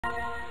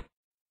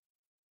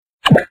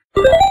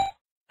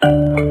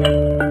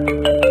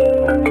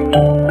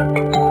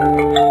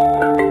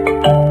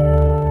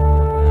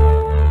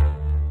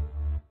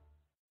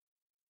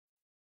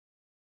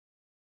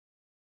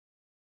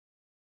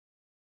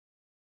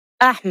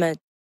أحمد،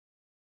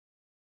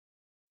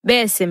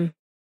 باسم،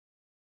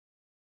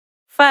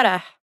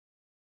 فرح،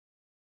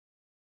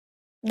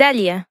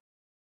 داليا.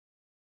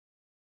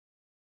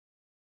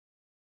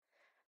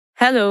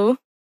 Hello,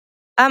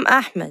 I'm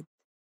Ahmed.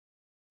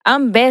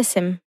 I'm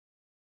Basim.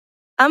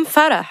 I'm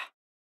Farah.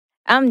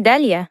 I'm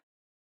Dalia.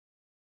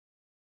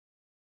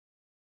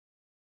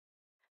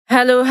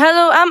 Hello,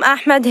 I'm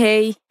Ahmed.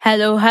 Hey.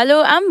 Hello,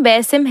 I'm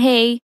Basim.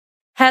 Hey.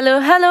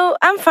 Hello,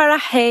 I'm Farah.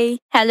 Hey.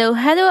 Hello,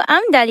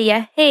 I'm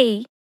Dalia.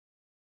 Hey.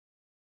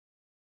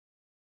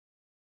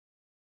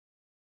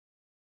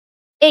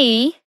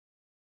 A.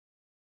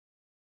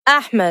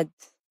 Ahmed.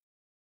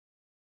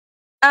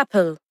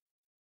 Apple.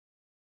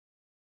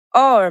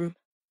 Arm.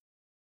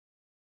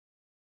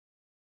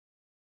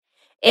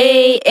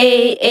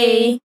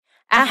 A.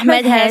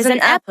 Ahmed has an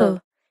apple.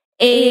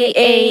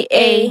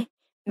 A.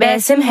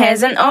 Basim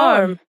has an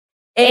arm.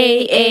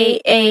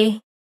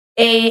 A.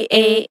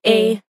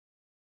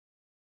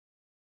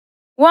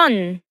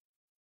 One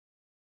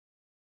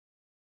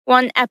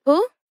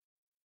apple,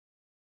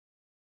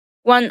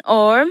 one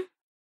arm,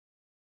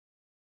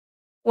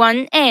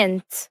 one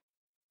ant.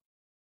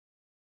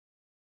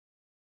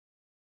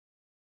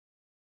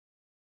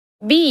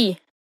 B.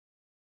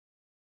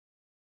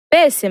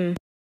 Basim.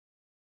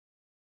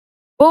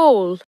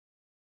 Ball.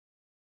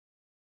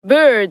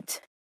 Bird.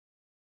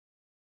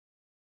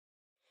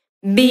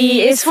 B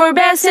is for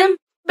Basim.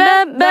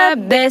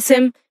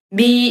 Basim.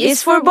 B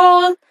is for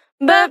ball.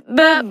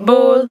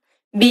 Ball.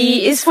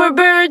 B is for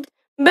bird.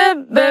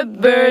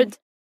 Bird.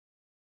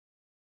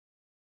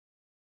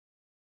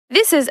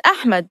 This is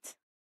Ahmed.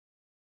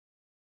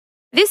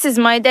 This is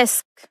my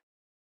desk.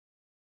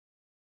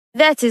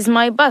 That is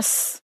my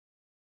bus.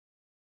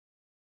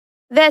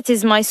 That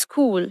is my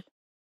school.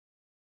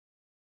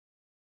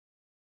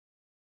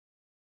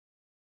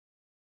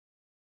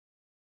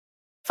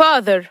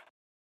 Father.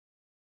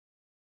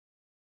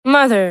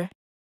 Mother.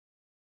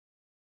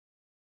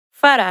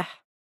 Farah.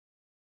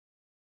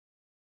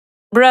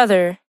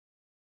 Brother.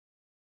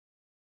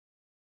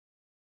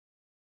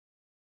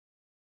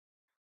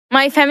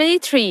 My family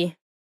tree.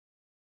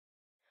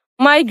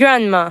 My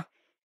grandma.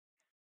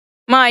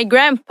 My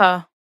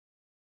grandpa.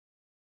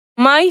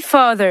 My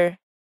father.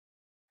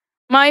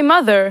 My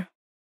mother.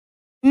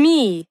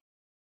 Me.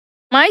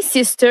 My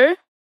sister.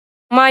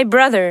 My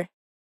brother.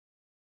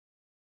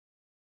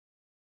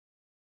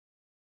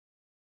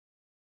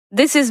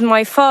 This is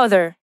my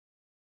father.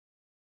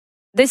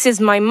 This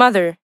is my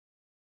mother.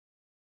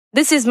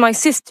 This is my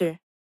sister.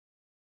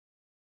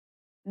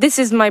 This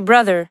is my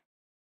brother.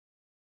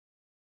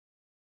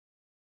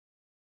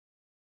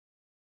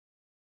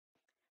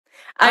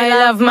 I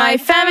love my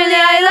family,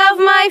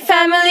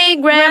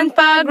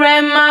 grandpa,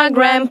 grandma,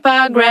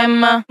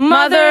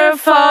 mother,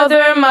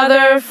 father,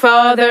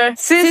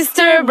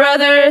 sister,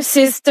 brother.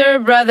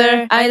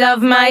 I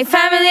love my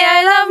family,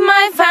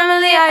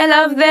 I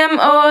love them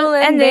all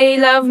and they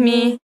love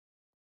me.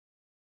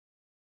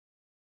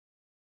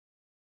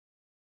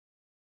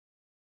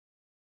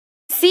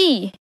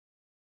 C.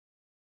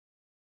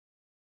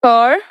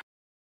 Car,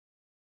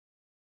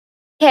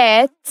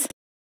 cat,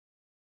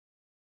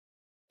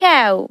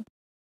 cow.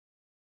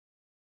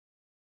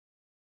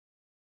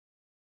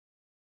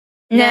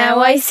 Now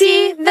I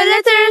see the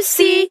letter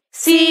C.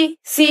 C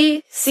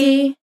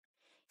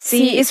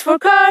is for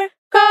car.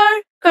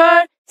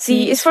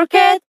 C is for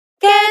cat.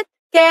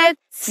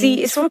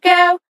 C is for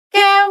cow.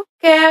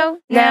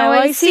 Now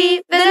I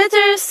see the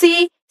letter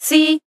C.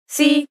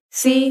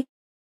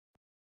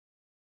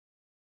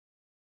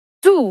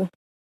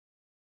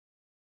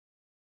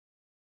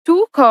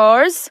 Two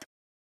cars.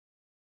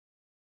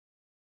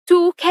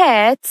 Two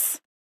cats.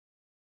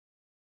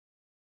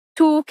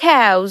 Two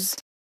cows.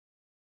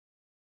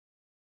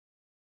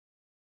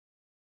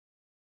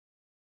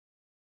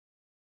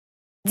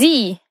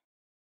 D.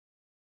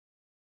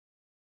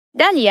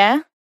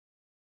 Dalia.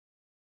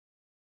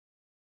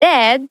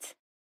 Dad.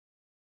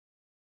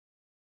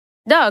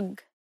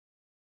 Dog.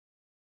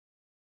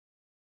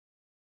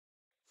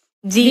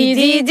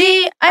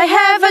 D. I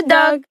have a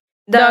dog.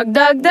 Dog.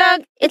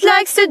 It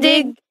likes to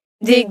dig.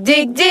 Dig.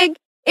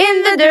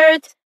 In the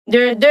dirt.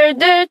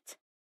 Dirt.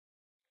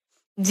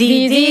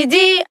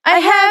 D. I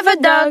have a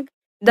dog.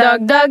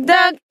 Dog.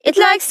 It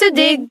likes to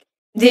dig.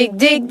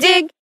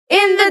 Dig.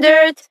 In the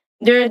dirt.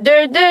 Dirt.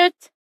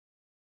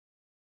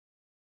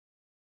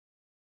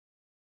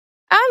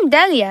 I'm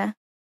Dalia.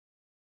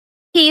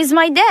 He is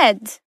my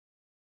dad.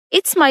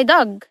 It's my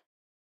dog.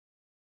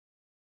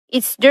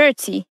 It's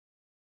dirty.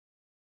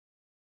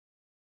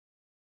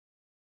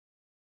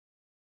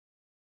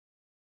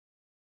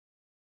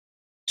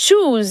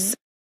 Shoes.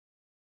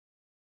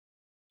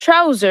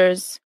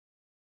 Trousers.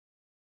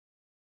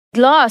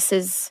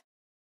 Glasses.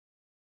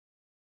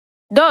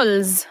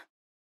 Dolls.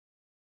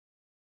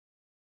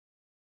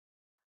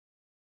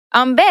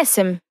 I'm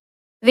Basim.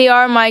 They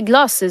are my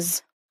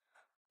glasses.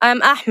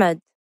 I'm Ahmed.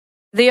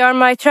 They are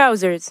my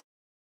trousers.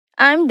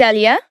 I'm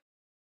Dalia.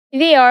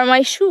 They are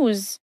my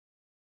shoes.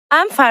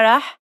 I'm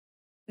Farah.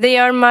 They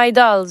are my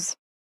dolls.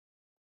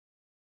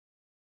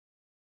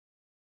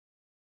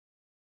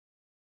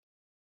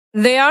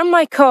 They are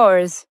my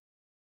cars.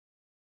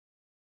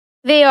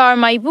 They are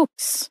my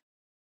books.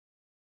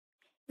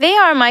 They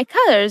are my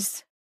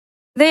colors.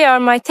 They are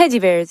my teddy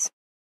bears.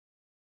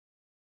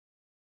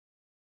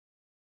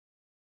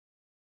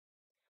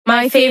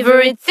 My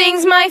favorite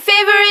things, my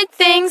favorite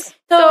things.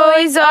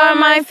 Toys are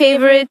my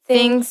favorite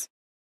things.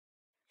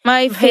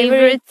 My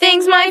favorite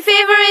things, my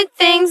favorite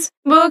things.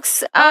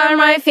 Books are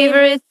my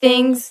favorite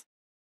things.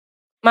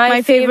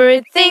 My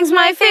favorite things,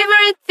 my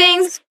favorite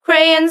things.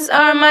 Crayons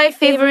are my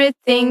favorite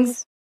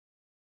things.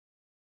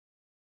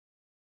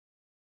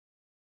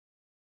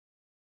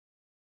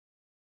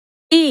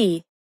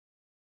 E.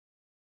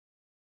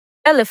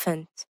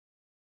 Elephant.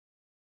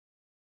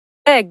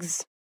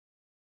 Eggs.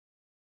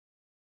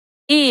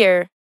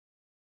 Ear.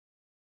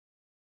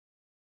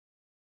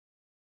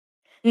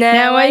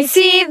 Now I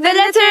see the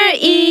letter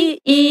E,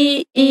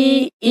 E,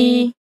 E,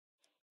 E.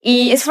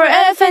 E is for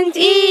elephant,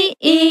 E,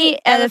 E,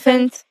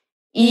 elephant.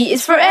 E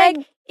is for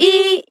egg,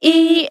 E,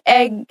 E,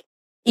 egg.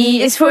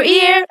 E is for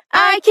ear,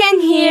 I can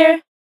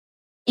hear.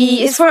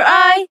 E is for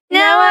eye,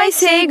 now I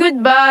say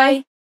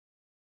goodbye.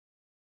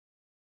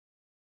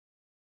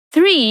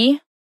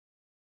 3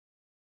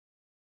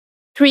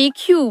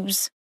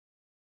 cubes.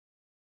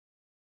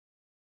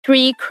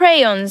 3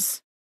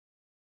 crayons.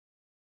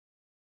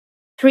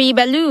 3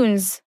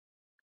 balloons.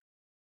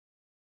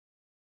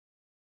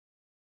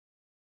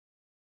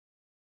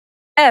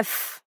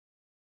 F.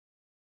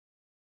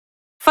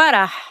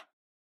 Farah.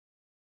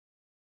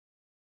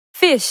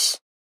 Fish.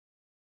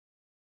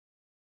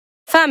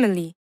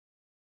 Family.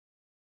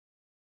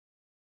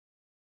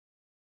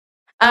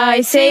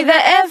 I say the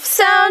F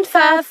sound,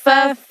 fa,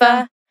 fa,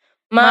 fa.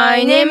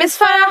 My name is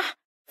Farah,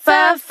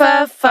 fa,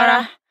 fa,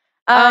 Farah.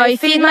 I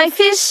feed my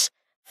fish,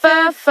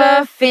 fa,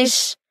 fa,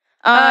 fish.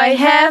 I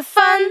have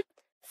fun,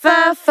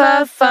 fa,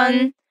 fa,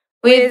 fun.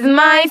 With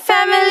my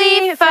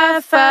family,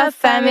 fa, fa,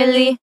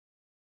 family.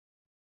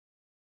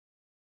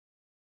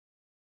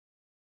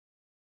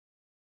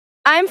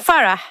 I'm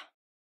Farah.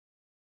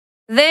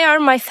 They are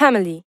my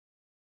family.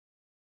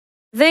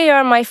 They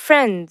are my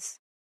friends.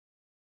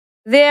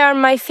 They are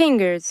my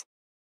fingers.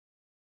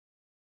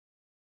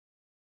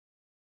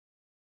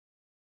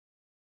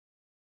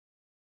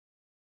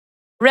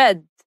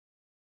 Red.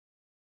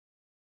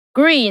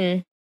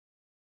 Green.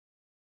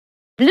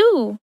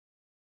 Blue.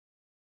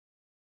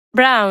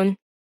 Brown.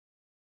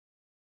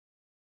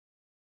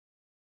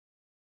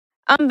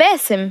 I'm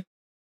Basim.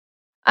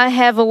 I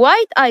have a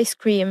white ice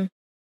cream.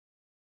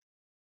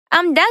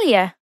 I'm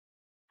Dalia.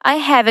 I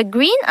have a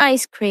green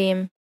ice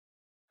cream.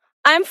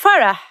 I'm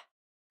Farah.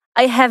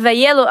 I have a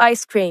yellow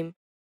ice cream.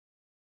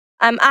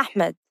 I'm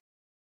Ahmed.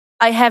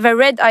 I have a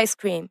red ice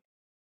cream.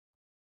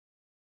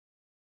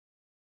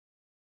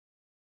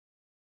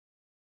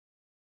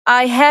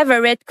 I have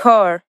a red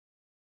car.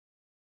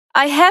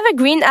 I have a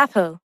green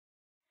apple.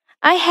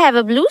 I have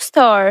a blue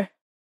star.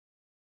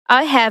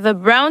 I have a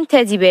brown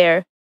teddy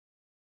bear.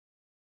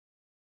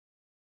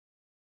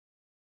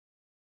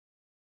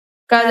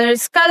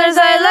 Colors, colors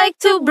I like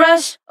to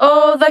brush.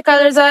 All the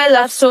colors I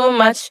love so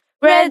much.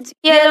 Red,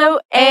 yellow,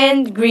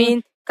 and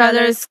green.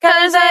 Colors,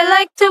 colors I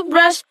like to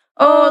brush.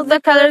 All the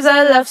colors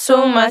I love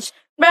so much.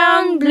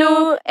 Brown,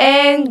 blue,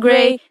 and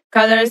gray.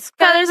 Colors,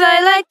 colors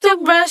I like to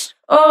brush.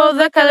 All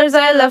the colors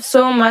I love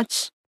so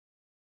much.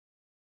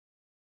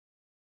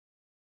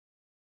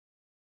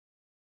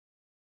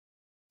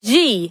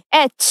 G.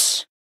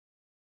 H.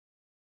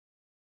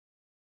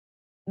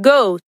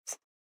 Goat.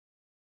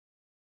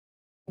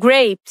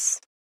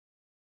 Grapes.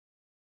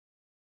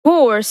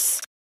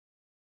 Horse.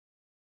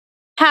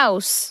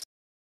 House.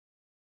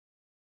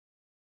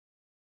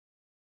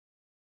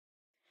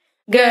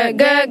 G,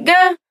 g, g.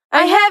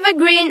 I have a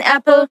green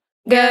apple.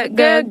 G,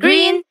 g,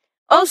 green.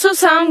 Also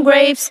some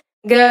grapes.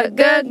 G,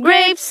 g,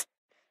 grapes.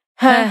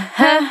 Ha,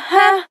 ha,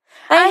 ha.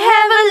 I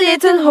have a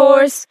little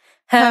horse.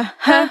 Ha,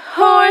 ha,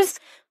 horse.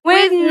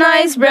 With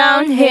nice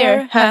brown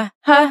hair. Ha,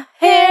 ha,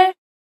 hair.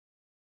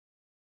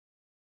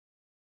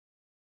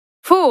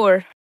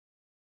 4.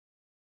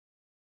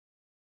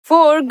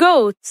 4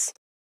 goats.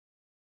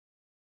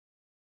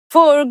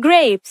 4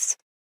 grapes.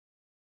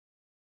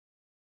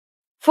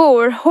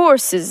 4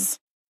 horses.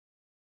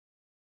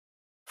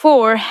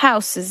 4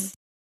 houses.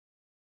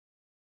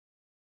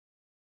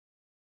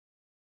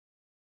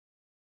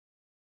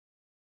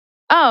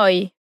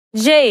 I.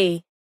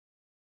 J.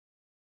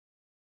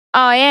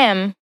 I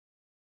am.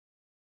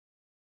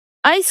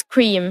 Ice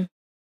cream.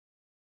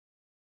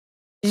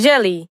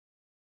 Jelly.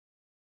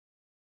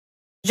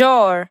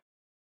 Jar.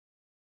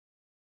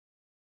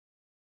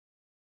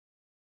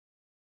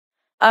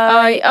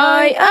 I.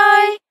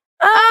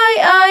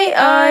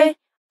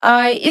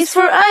 I is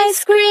for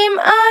ice cream.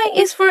 I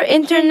is for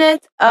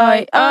internet.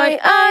 I.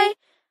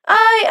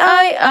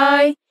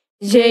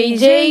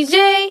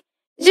 J.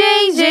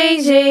 J,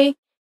 J, J.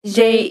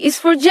 J is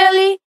for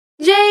jelly.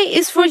 J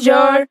is for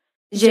jar.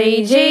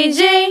 J, J,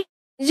 J.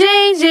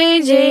 J,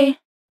 J, J.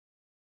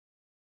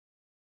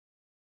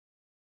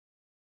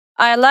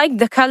 I like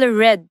the color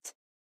red.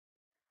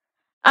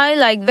 I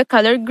like the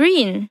color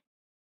green.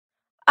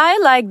 I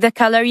like the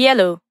color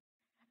yellow.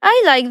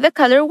 I like the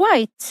color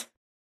white.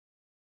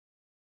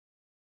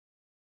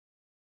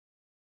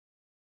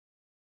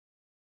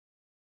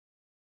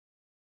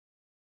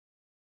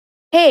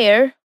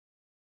 Hair,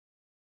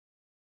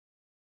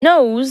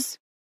 nose,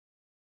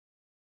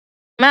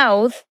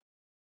 mouth,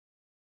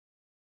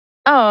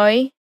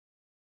 eye,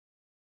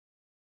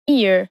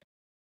 ear.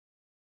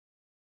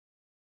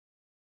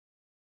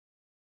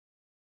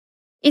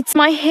 It's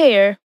my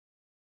hair.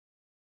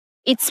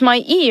 It's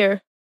my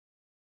ear.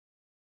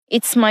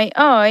 It's my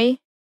eye.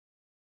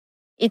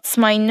 It's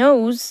my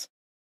nose.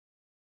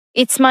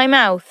 It's my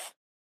mouth.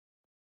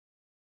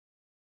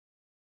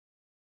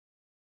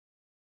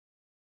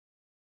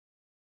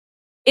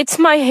 It's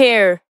my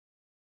hair.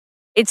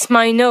 It's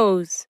my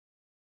nose.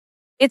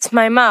 It's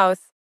my mouth.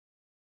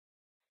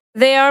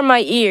 They are my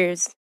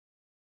ears.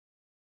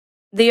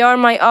 They are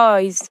my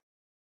eyes.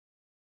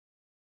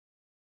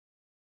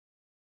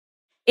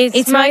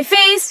 It's my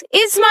face.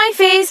 It's my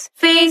face.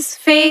 Face,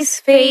 face,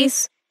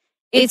 face.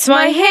 It's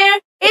my hair.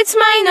 It's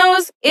my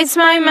nose. It's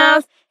my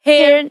mouth.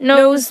 Hair,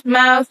 nose,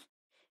 mouth.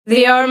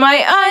 They are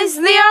my eyes.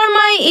 They are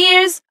my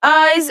ears.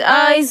 Eyes,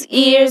 eyes,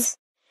 ears.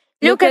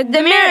 Look at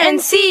the mirror and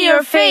see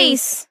your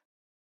face.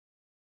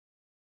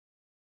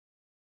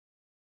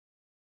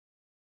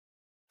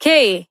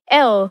 K.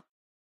 L.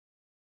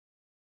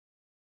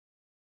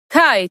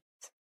 Kite.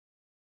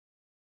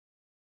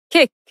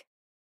 Kick.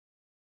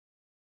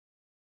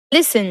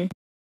 Listen.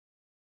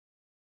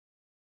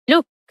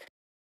 Look.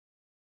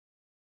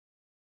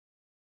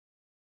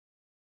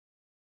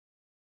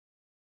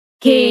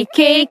 K,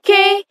 K,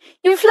 K.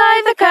 You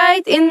fly the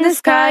kite in the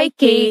sky.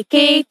 K,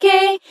 K,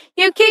 K.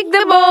 You kick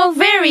the ball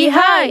very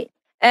high.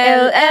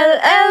 L, L,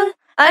 L.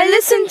 I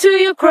listen to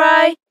you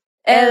cry.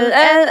 L,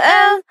 L,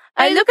 L.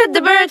 I look at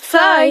the bird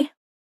fly.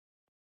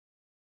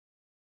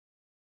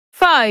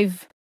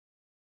 5.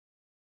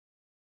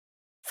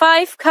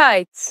 5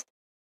 kites.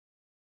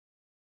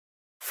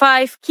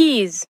 5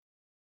 keys.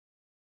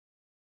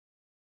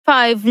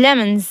 5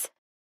 lemons.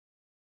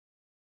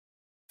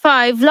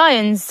 5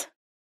 lions.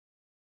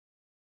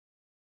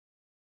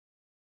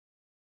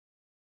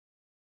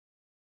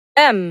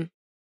 M.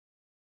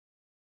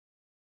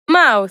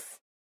 Mouth.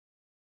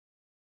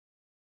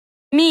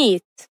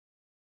 Meat.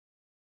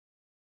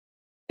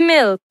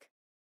 Milk.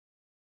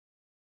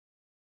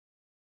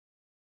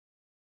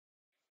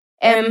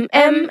 M,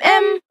 M,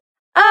 M.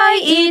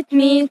 I eat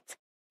meat.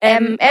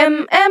 M,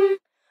 M, M.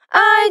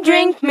 I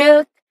drink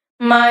milk.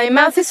 My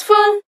mouth is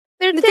full.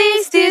 The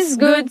taste is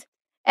good,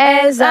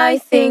 as I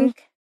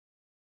think.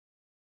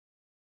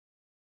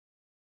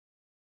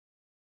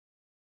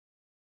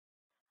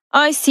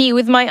 I see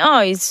with my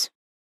eyes.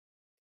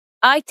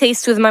 I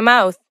taste with my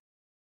mouth.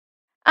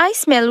 I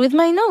smell with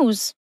my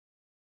nose.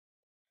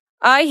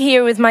 I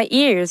hear with my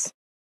ears.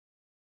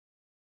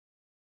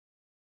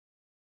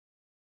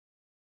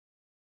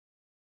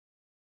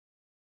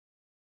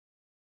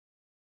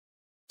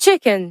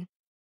 Chicken.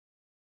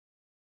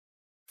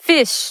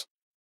 Fish.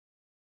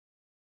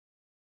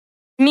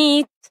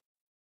 Meat.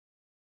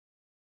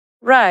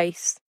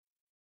 Rice.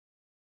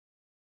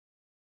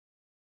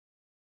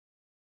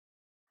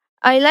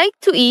 I like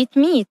to eat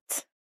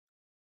meat.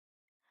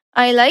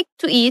 I like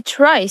to eat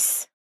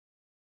rice.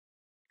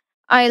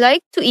 I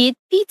like to eat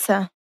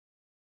pizza.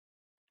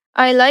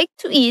 I like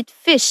to eat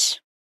fish.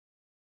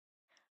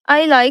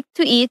 I like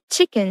to eat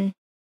chicken.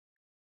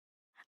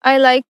 I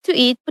like to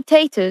eat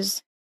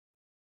potatoes.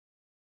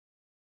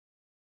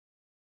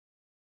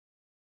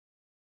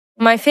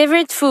 My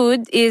favorite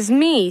food is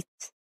meat.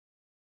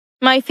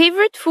 My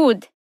favorite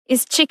food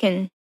is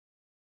chicken.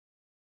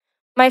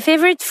 My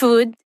favorite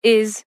food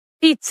is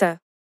pizza.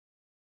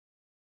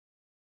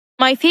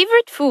 My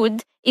favorite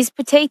food is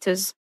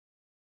potatoes.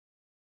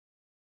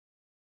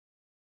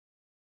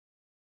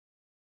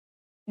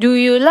 Do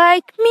you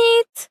like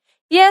meat?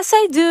 Yes,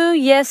 I do.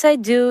 Yes, I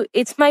do.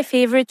 It's my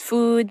favorite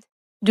food.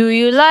 Do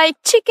you like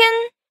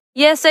chicken?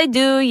 Yes, I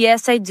do.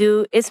 Yes, I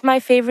do. It's my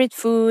favorite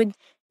food.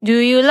 Do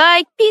you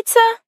like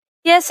pizza?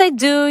 Yes, I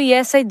do.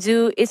 Yes, I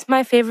do. It's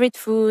my favorite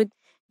food.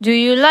 Do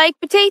you like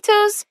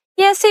potatoes?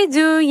 Yes, I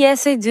do.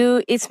 Yes, I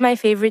do. It's my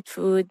favorite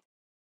food.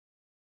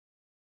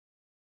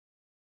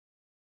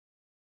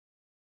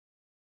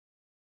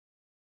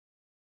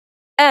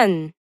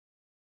 N.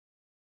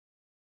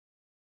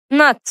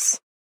 Nuts.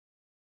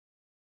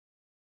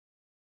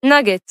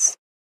 Nuggets.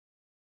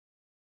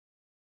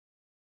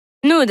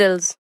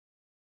 Noodles.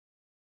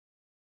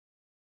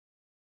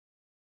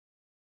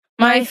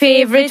 My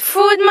favorite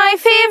food, my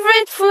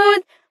favorite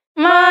food.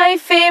 My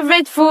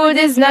favorite food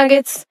is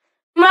nuggets.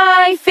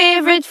 My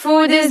favorite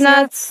food is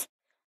nuts.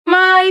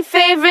 My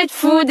favorite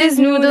food is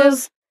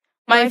noodles.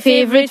 My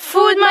favorite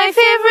food, my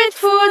favorite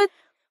food.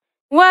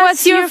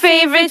 What's your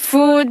favorite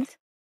food?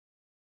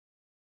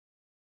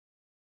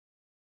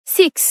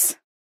 6.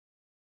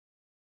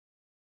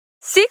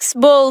 6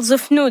 bowls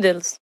of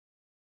noodles.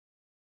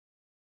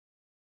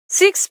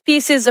 6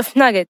 pieces of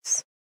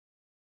nuggets.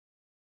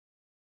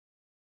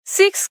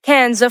 6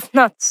 cans of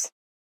nuts.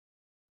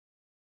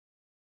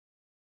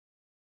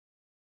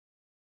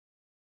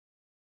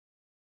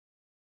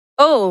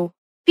 O.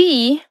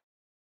 P.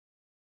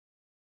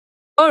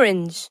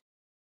 Orange.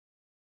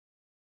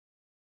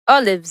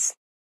 Olives.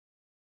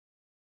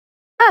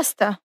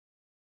 Pasta.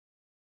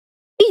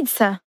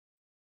 Pizza.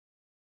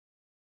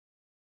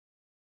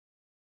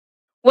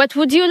 What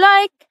would you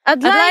like?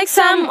 I'd like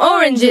some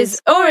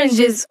oranges,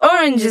 oranges,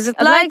 oranges.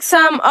 I'd like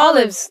some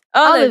olives,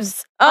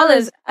 olives,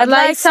 olives. I'd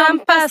like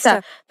some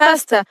pasta,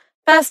 pasta,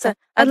 pasta.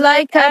 I'd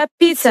like a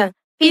pizza,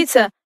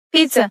 pizza,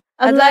 pizza.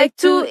 I'd like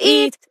to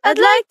eat, I'd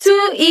like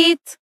to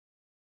eat.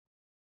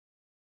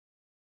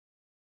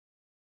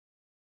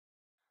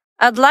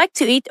 I'd like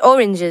to eat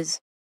oranges.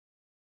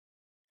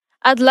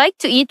 I'd like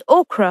to eat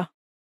okra.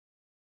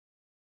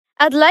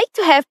 I'd like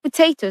to have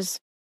potatoes.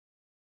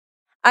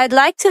 I'd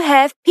like to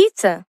have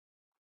pizza.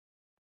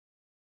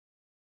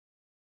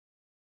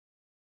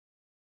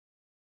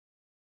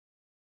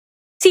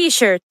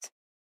 T-shirt.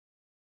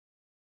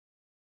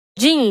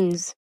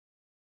 Jeans.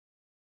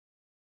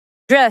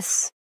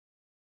 Dress.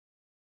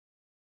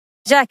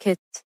 Jacket.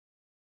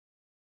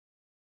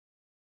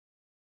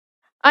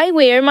 I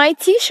wear my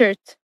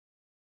t-shirt.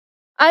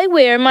 I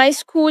wear my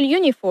school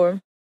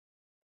uniform.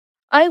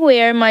 I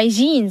wear my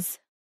jeans.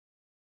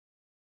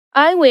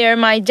 I wear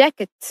my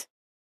jacket.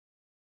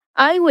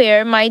 I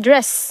wear my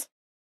dress.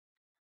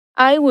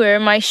 I wear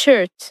my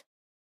shirt.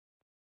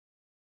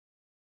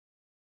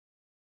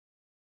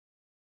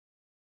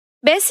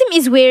 Basim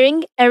is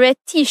wearing a red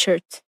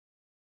t-shirt.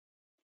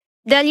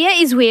 Dalia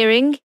is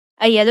wearing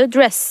a yellow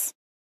dress.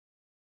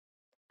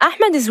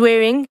 Ahmed is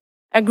wearing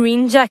a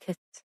green jacket.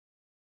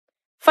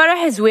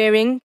 Farah is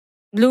wearing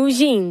blue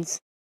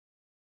jeans.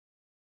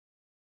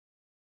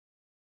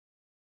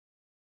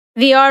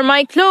 They are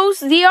my clothes,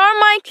 they are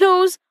my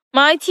clothes.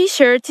 My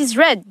t-shirt is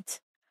red.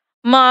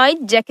 My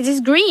jacket is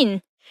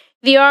green.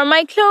 They are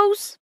my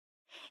clothes.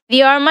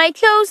 They are my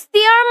clothes,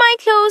 they are my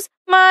clothes.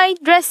 My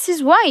dress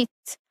is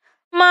white.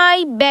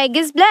 My bag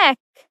is black.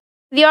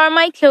 They are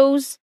my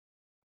clothes.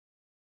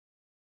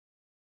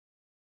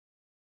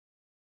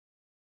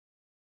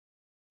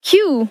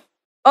 Q.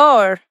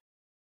 Or.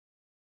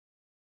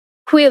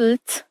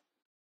 Quilt.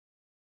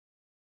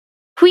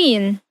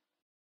 Queen.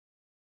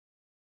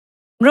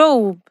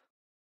 Robe.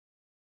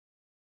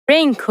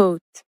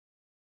 Raincoat.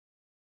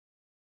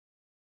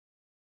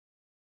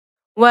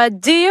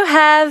 What do you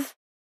have?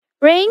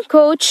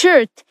 Raincoat,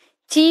 shirt,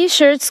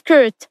 t-shirt,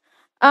 skirt.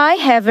 I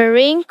have a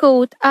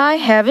raincoat, I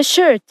have a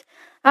shirt.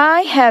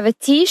 I have a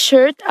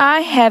t-shirt,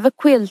 I have a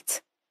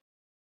quilt.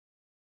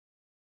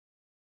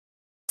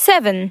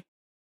 7.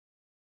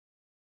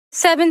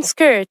 7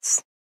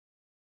 skirts.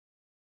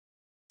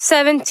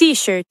 7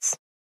 t-shirts.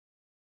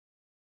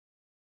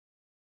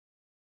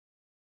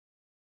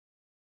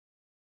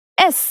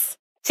 S.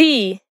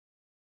 T.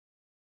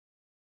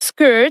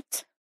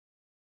 Skirt.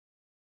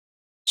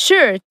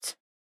 Shirt.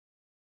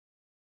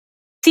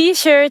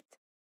 T-shirt.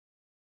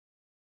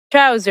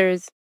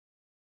 Trousers.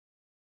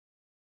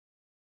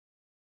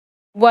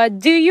 What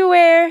do you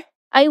wear?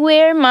 I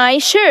wear my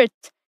shirt.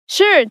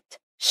 Shirt.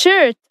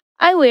 Shirt.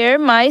 I wear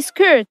my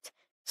skirt.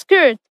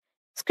 Skirt.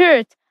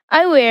 Skirt.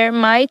 I wear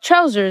my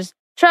trousers.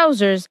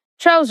 Trousers.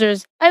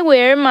 Trousers. I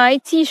wear my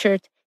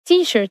t-shirt.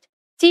 T-shirt.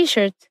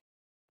 T-shirt.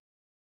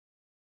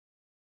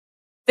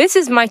 This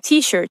is my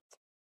t-shirt.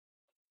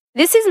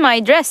 This is my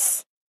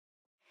dress.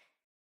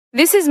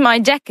 This is my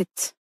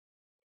jacket.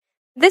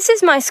 This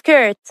is my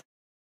skirt.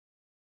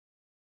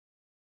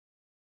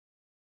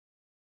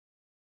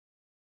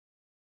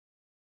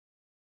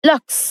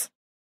 Blocks.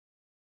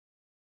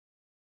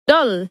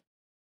 Doll.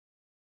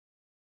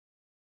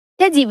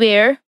 Teddy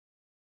bear.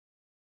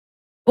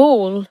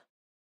 Ball.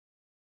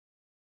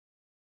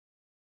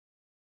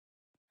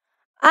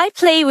 I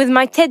play with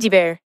my teddy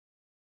bear.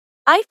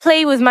 I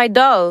play with my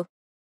doll.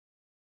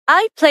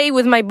 I play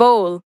with my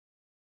ball.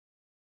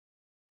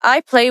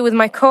 I play with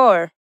my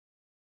car.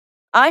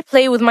 I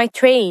play with my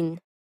train.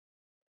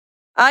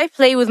 I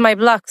play with my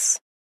blocks.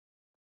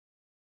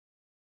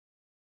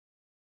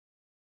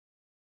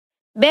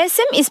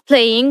 Basim is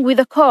playing with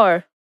a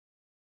car.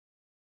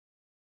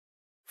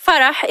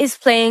 Farah is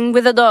playing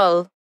with a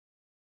doll.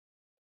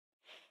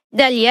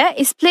 Dalia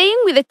is playing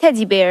with a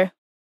teddy bear.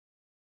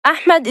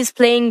 Ahmed is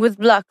playing with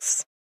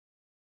blocks.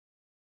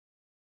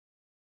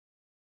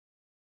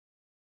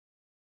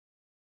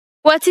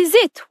 What is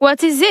it?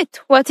 What is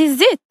it? What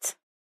is it?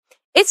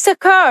 It's a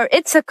car,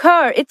 it's a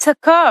car, it's a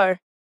car.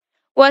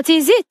 What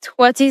is it?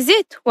 What is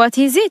it? What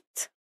is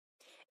it?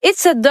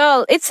 It's a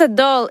doll, it's a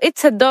doll,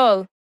 it's a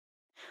doll.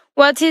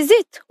 What is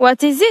it?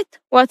 What is it?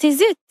 What is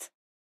it?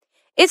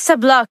 It's a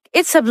block,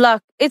 it's a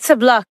block, it's a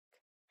block.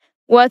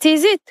 What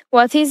is it?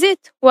 What is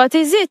it? What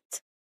is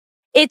it?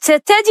 It's a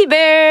teddy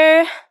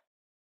bear.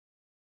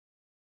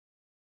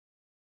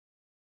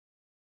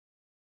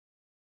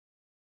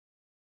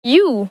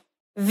 U.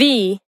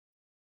 V.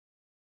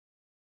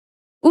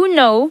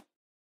 Uno.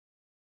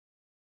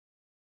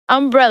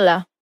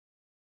 Umbrella.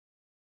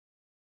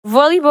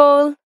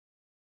 Volleyball.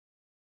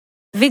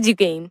 Video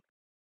game.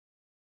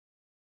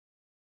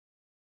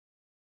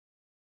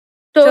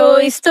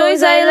 Toys,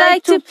 toys, I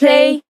like to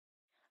play.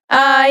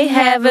 I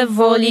have a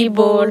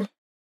volleyball.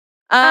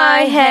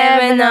 I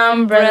have an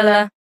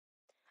umbrella.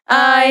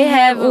 I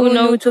have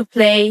Uno to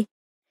play.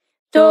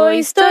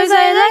 Toys, toys,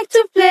 I like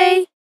to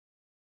play.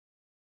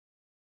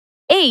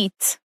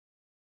 8.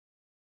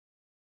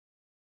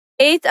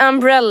 8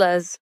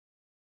 umbrellas.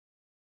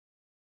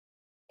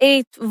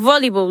 8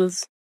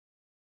 volleyballs.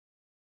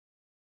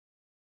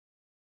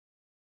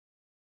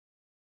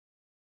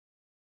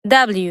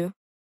 W.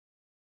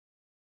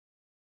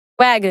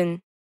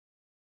 Wagon.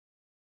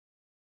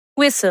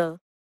 Whistle.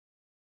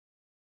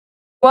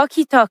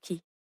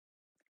 Walkie-talkie.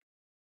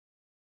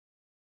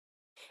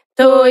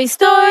 Toys,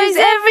 toys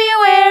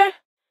everywhere.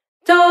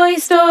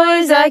 Toys,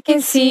 toys I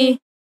can see.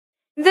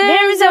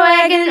 There is a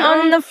wagon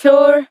on the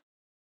floor.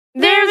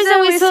 There is a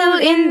whistle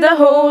in the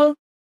hole.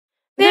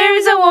 There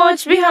is a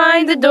watch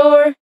behind the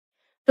door.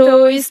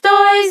 Toys,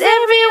 toys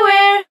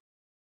everywhere.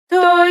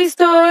 Toys,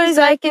 toys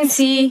I can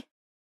see.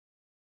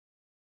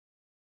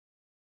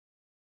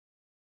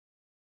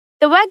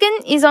 The wagon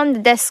is on the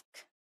desk.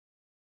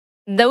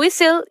 The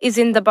whistle is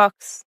in the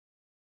box.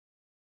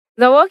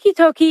 The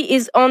walkie-talkie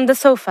is on the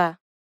sofa.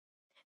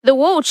 The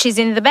watch is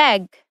in the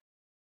bag.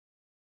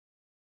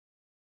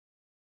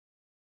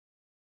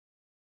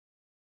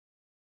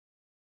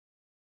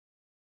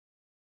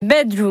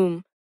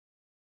 Bedroom.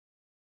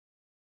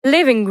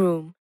 Living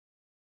room.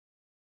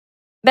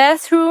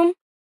 Bathroom.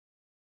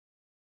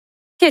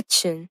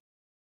 Kitchen.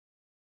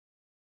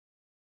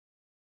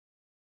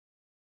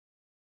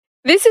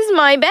 This is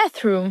my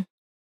bathroom.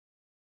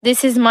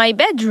 This is my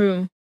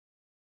bedroom.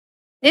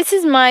 This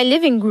is my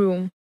living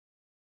room.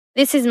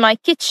 This is my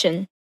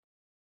kitchen.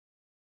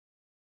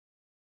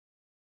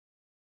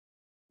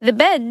 The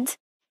bed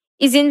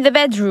is in the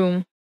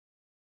bedroom.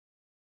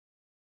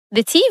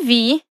 The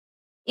TV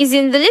is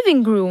in the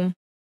living room.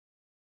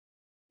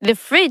 The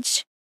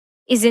fridge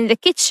is in the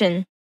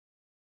kitchen.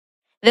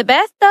 The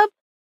bathtub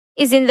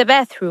is in the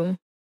bathroom.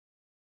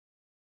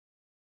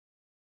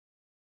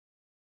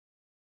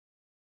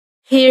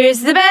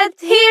 Here's the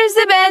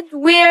bed,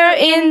 we're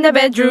in the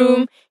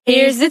bedroom.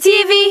 Here's the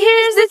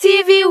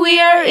TV,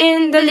 we're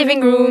in the living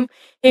room.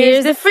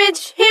 Here's the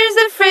fridge,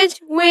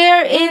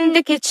 we're in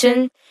the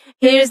kitchen.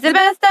 Here's the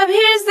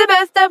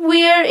bathtub,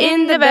 we're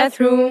in the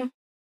bathroom.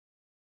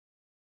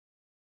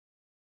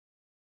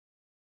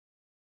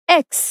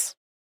 X.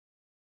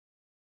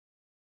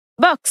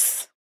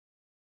 Box.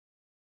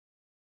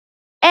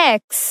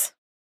 X.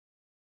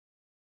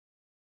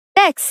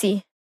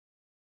 Taxi.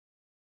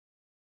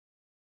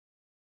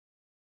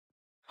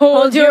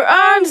 Hold your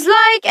arms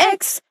like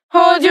X.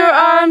 Hold your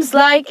arms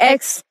like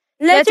X.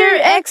 Letter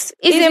X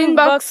is in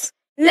box.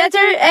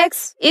 Letter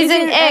X is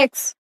in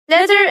X.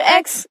 Letter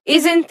X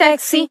is in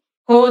taxi.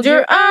 Hold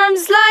your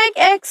arms like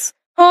X.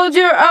 Hold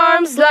your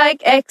arms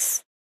like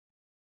X.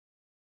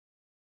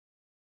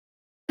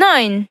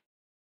 9.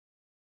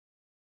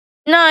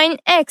 9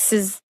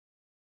 X's.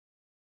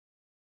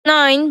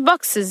 9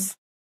 boxes.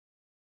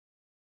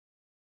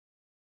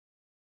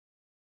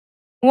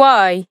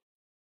 Y.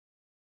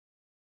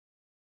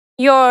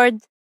 Yard.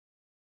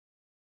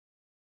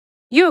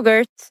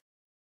 Yogurt.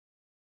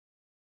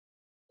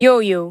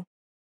 Yo-yo.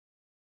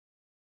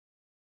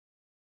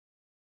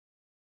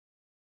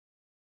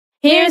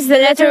 Here's the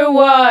letter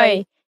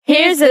Y.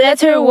 Here's the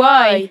letter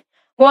Y.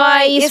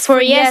 Y is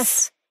for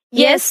yes.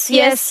 Yes,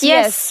 yes,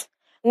 yes.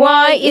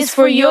 Y is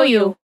for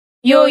yo-yo.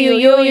 Yo-yo,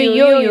 yo-yo,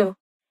 yo-yo.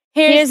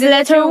 Here's the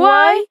letter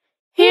Y.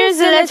 Here's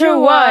the letter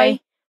Y.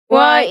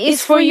 Y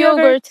is for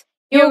yogurt.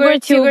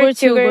 Yogurt,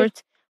 yogurt,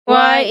 yogurt.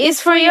 Y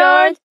is for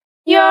yard.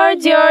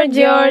 Yard, yard,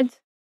 yard.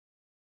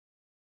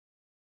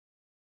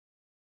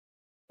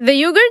 The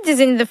yogurt is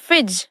in the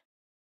fridge.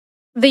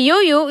 The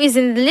yo-yo is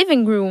in the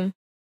living room.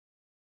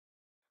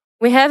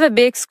 We have a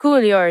big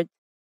schoolyard.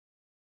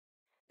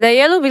 The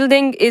yellow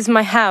building is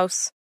my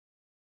house.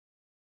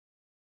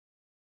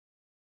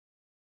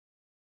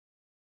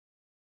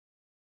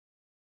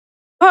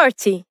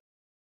 Party.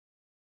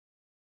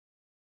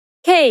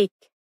 Cake.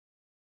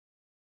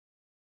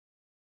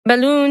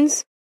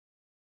 Balloons.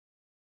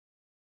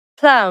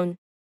 Clown.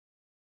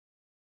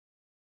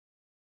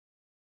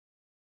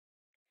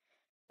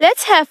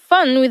 Let's have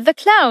fun with the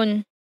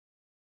clown.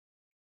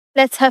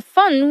 Let's have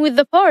fun with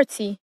the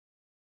party.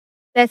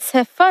 Let's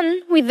have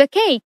fun with the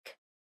cake.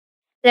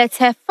 Let's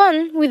have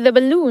fun with the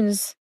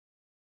balloons.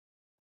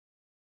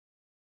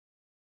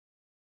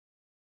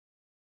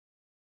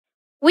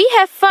 We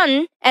have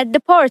fun at the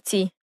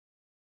party.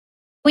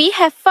 We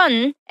have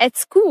fun at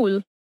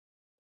school.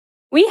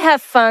 We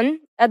have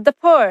fun at the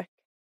park.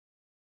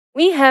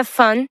 We have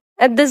fun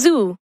at the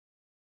zoo.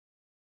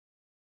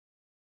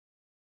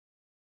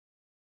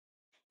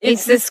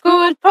 It's the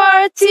school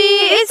party,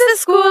 it's the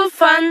school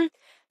fun.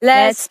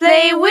 Let's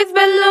play with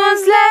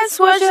balloons, let's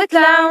watch the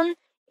clown.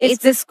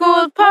 It's the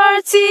school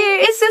party,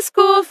 it's the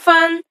school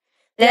fun.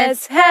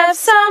 Let's have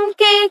some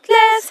cake,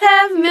 let's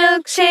have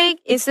milkshake.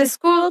 It's the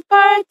school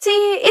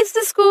party, it's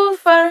the school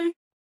fun.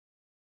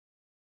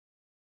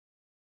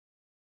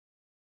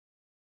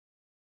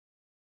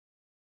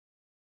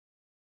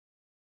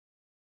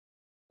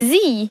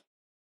 Z.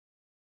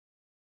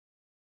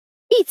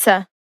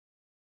 Pizza.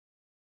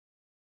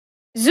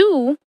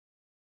 Zoo.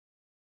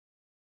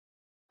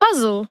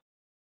 Puzzle.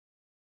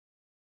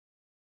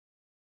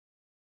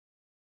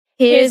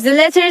 Here's the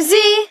letter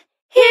Z,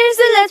 here's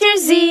the letter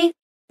Z.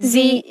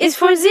 Z is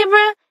for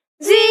zebra,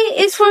 Z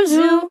is for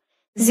zoo.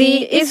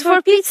 Z is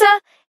for pizza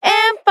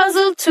and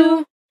puzzle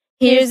too.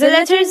 Here's the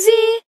letter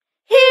Z,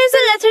 here's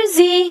the letter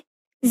Z.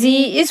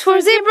 Z is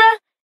for zebra,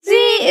 Z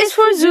is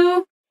for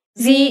zoo.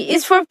 Z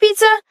is for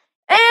pizza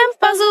and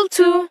puzzle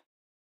too.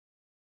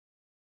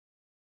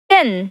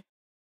 10.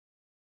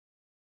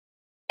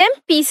 10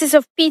 pieces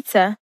of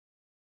pizza.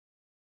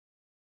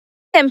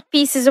 10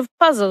 pieces of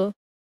puzzle.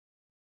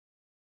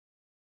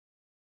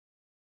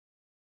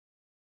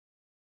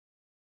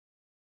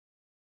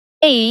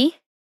 A.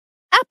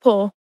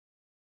 Apple.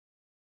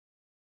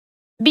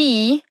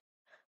 B.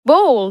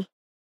 Bowl.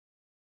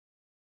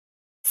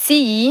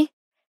 C.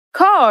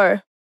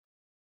 Car.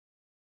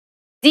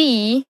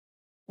 D.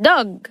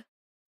 Dog.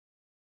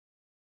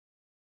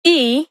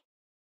 E.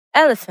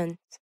 Elephant.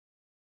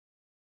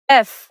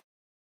 F.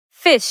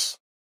 Fish.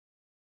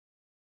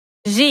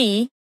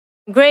 G.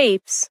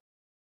 Grapes.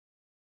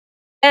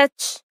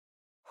 H.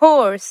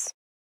 Horse.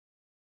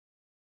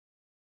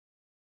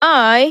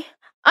 I.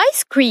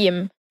 Ice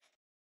cream.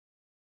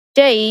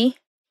 J.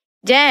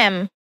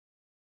 Jam.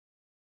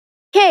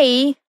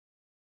 K.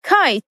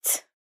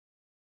 Kite.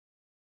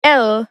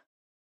 L.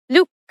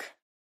 Look.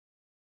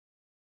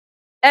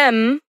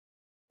 M.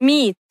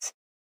 Meat.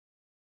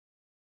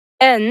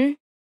 N.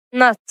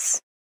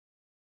 Nuts.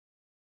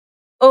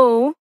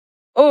 O.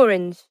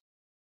 Orange.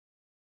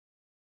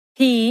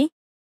 P.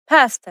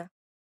 Pasta.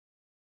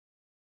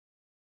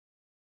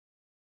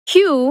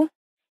 Q.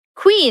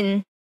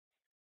 Queen.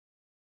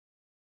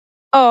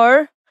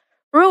 R.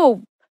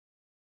 Robe.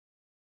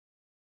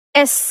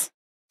 S.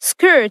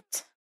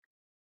 Skirt.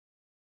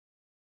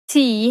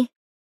 T.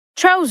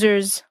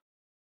 Trousers.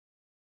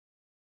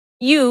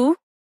 U.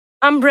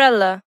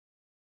 Umbrella.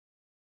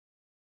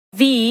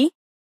 V.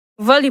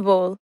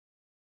 Volleyball.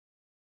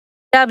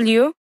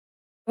 W.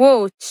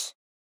 Watch.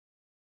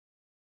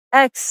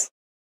 X.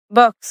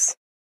 Box.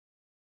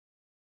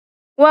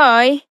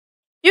 Y.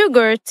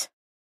 Yogurt.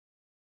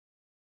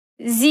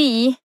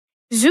 Z.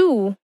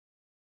 Zoo.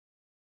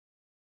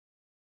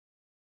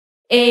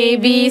 A,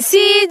 B,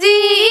 C, D,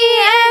 E,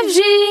 F,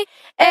 G,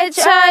 H,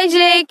 I,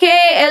 J, K,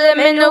 L, M,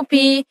 N, O,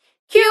 P,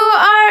 Q,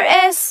 R,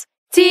 S,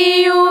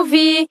 T, U,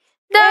 V,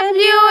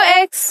 W,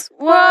 X,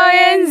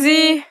 Y, and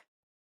Z.